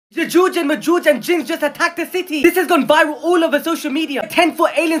Yajuj and Majuj and jinns just attacked the city. This has gone viral all over social media.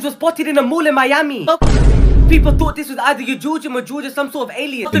 10-foot aliens were spotted in a mall in Miami. People thought this was either Yajuj or Majuj or some sort of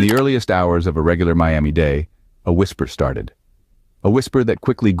alien. In the earliest hours of a regular Miami day, a whisper started. A whisper that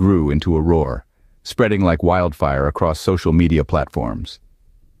quickly grew into a roar, spreading like wildfire across social media platforms.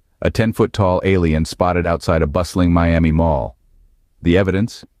 A 10-foot-tall alien spotted outside a bustling Miami mall. The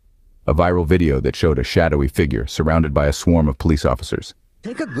evidence? A viral video that showed a shadowy figure surrounded by a swarm of police officers.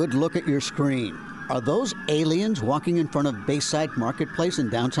 Take a good look at your screen. Are those aliens walking in front of Bayside Marketplace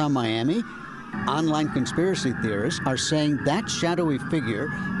in downtown Miami? Online conspiracy theorists are saying that shadowy figure,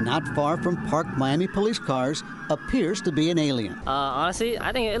 not far from parked Miami police cars, appears to be an alien. Honestly,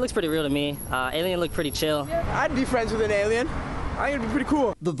 I think it looks pretty real to me. Alien look pretty chill. I'd be friends with an alien. I think it'd be pretty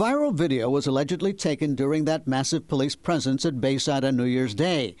cool. The viral video was allegedly taken during that massive police presence at Bayside on New Year's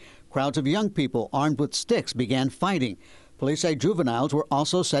Day. Crowds of young people armed with sticks began fighting. Police say juveniles were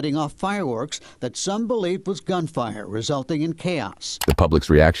also setting off fireworks that some believed was gunfire, resulting in chaos. The public's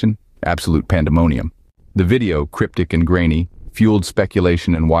reaction? Absolute pandemonium. The video, cryptic and grainy, fueled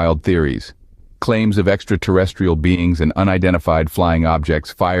speculation and wild theories. Claims of extraterrestrial beings and unidentified flying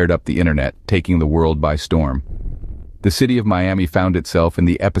objects fired up the internet, taking the world by storm. The city of Miami found itself in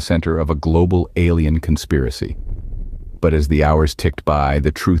the epicenter of a global alien conspiracy. But as the hours ticked by,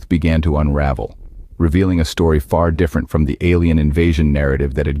 the truth began to unravel, revealing a story far different from the alien invasion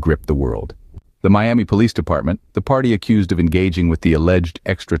narrative that had gripped the world. The Miami Police Department, the party accused of engaging with the alleged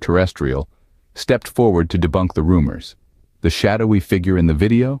extraterrestrial, stepped forward to debunk the rumors. The shadowy figure in the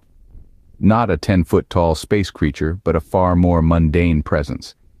video? Not a 10-foot-tall space creature, but a far more mundane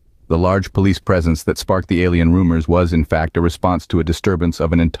presence. The large police presence that sparked the alien rumors was, in fact, a response to a disturbance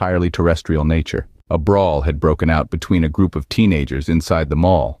of an entirely terrestrial nature. A brawl had broken out between a group of teenagers inside the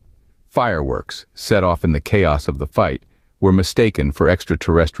mall. Fireworks, set off in the chaos of the fight, were mistaken for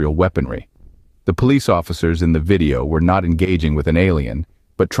extraterrestrial weaponry. The police officers in the video were not engaging with an alien,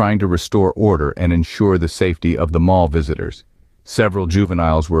 but trying to restore order and ensure the safety of the mall visitors. Several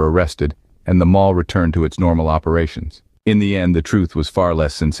juveniles were arrested, and the mall returned to its normal operations. In the end, the truth was far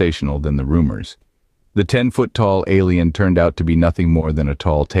less sensational than the rumors. The 10-foot-tall alien turned out to be nothing more than a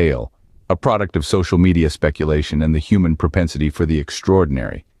tall tale, a product of social media speculation and the human propensity for the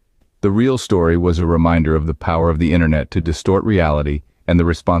extraordinary. The real story was a reminder of the power of the internet to distort reality and the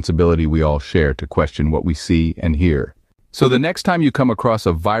responsibility we all share to question what we see and hear. So the next time you come across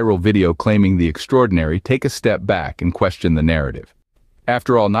a viral video claiming the extraordinary, take a step back and question the narrative.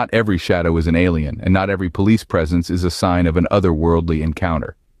 After all, not every shadow is an alien, and not every police presence is a sign of an otherworldly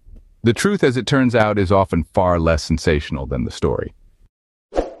encounter. The truth, as it turns out, is often far less sensational than the story.